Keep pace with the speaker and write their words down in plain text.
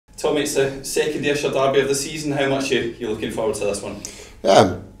Tommy, it's the second Ayrshire derby of the season. How much are you looking forward to this one? Yeah,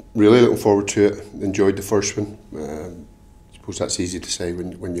 I'm really looking forward to it. Enjoyed the first one. I suppose that's easy to say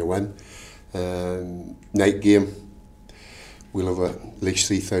when you win. Night game. We'll have at least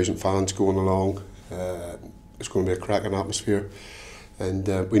 3,000 fans going along. It's going to be a cracking atmosphere, and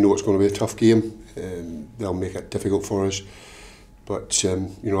we know it's going to be a tough game. They'll make it difficult for us, but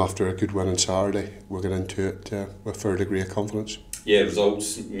after a good win on Saturday, we're going into it with a fair degree of confidence. Yeah,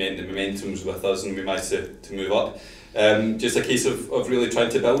 results meant the momentum's with us, and we managed to move up. Just a case of really trying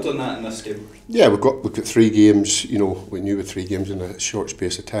to build on that in this game. Yeah, we've got 3 games. We knew with 3 games in a short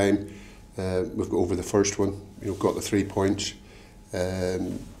space of time. We've got over the first one. Got the 3 points.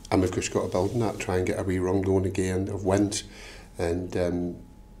 And we've just got to build on that, try and get a wee run going again of wins, and the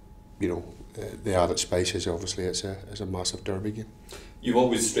added spice is obviously it's a massive derby game. You've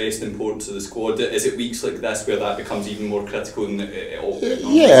always stressed the importance of the squad. Is it weeks like this where that becomes even more critical?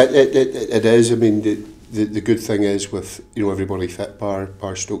 Yeah, it is. I mean, the good thing is with everybody fit bar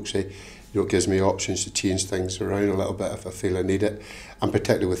Stokesy, it gives me options to change things around a little bit if I feel I need it, and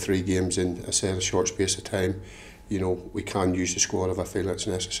particularly with 3 games in a short space of time. We can use the squad if I feel it's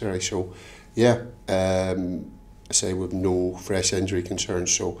necessary. So, yeah, I say with no fresh injury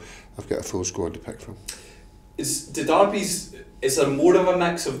concerns, so I've got a full squad to pick from. Is there more of a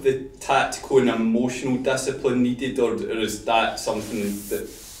mix of the tactical and emotional discipline needed, or is that something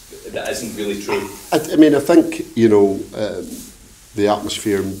that isn't really true? I mean, I think the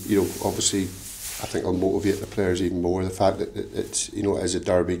atmosphere, obviously, I think will motivate the players even more. The fact that it's it is a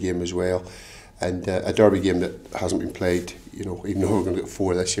derby game as well. And a derby game that hasn't been played, even though we're going to get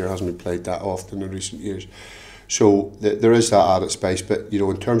 4 this year, hasn't been played that often in recent years. So there is that added space, but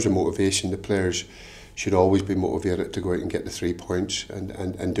in terms of motivation, the players should always be motivated to go out and get the 3 points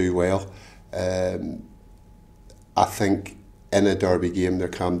and do well. I think in a derby game there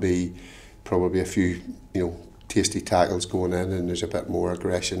can be probably a few tasty tackles going in, and there's a bit more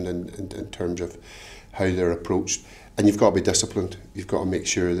aggression in terms of how they're approached. And you've got to be disciplined. You've got to make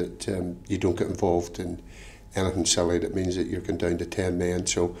sure that you don't get involved in anything silly that means that you're going down to 10 men.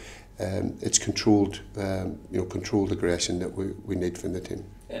 So it's controlled, controlled aggression that we need from the team.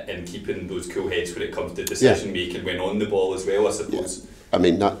 And keeping those cool heads when it comes to decision making when on the ball as well, I suppose. Yeah. I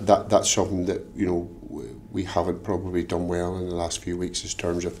mean that's something that we haven't probably done well in the last few weeks in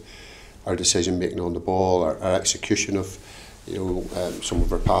terms of our decision making on the ball, our execution of some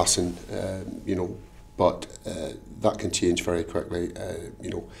of our passing, but that can change very quickly.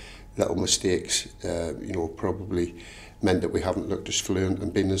 Little mistakes, probably meant that we haven't looked as fluent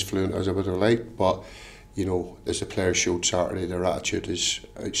and been as fluent as I would have liked. But as the players showed Saturday, their attitude is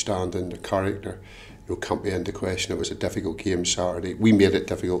outstanding. Their character, can't be into question. It was a difficult game Saturday. We made it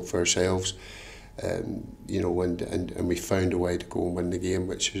difficult for ourselves, and we found a way to go and win the game,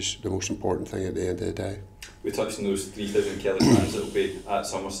 which is the most important thing at the end of the day. We touched on those 3,000 kilograms that will be at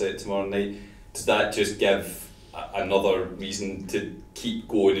Somerset tomorrow night. Does that just give another reason to keep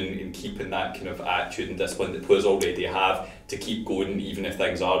going and keeping that kind of attitude and discipline that players already have, to keep going even if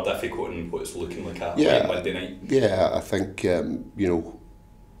things are difficult and what it's looking like at Monday night? Yeah, I think the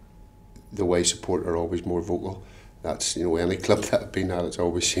way support are always more vocal. That's any club that I've been at, it's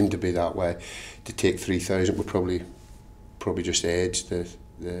always seemed to be that way. To take 3,000 would probably just edge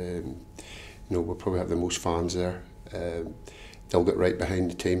we'll probably have the most fans there. They'll get right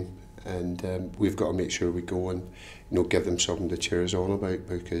behind the team. And we've got to make sure we go and give them something to cheer us on about,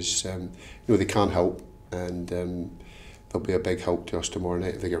 because they can't help, and there'll be a big help to us tomorrow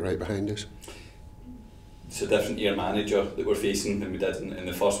night if they get right behind us. It's a different year manager that we're facing than we did in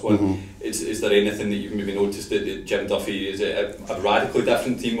the first one. Mm-hmm. Is there anything that you've maybe noticed that Jim Duffy, is it a radically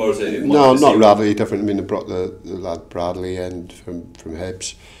different team, or is it no, not radically different? I mean, they brought the lad Bradley in from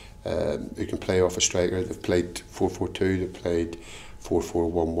Hibs, who can play off a striker. They've played 4-4-2, they've played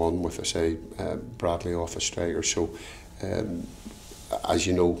 4-4-1-1 with Bradley off a striker. So as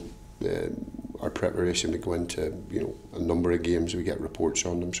you know, our preparation to go into a number of games, we get reports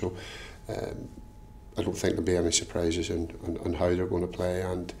on them. So I don't think there'll be any surprises on how they're going to play,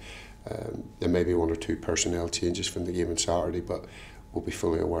 and there may be 1 or 2 personnel changes from the game on Saturday, but we'll be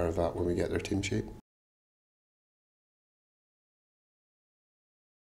fully aware of that when we get their team sheet.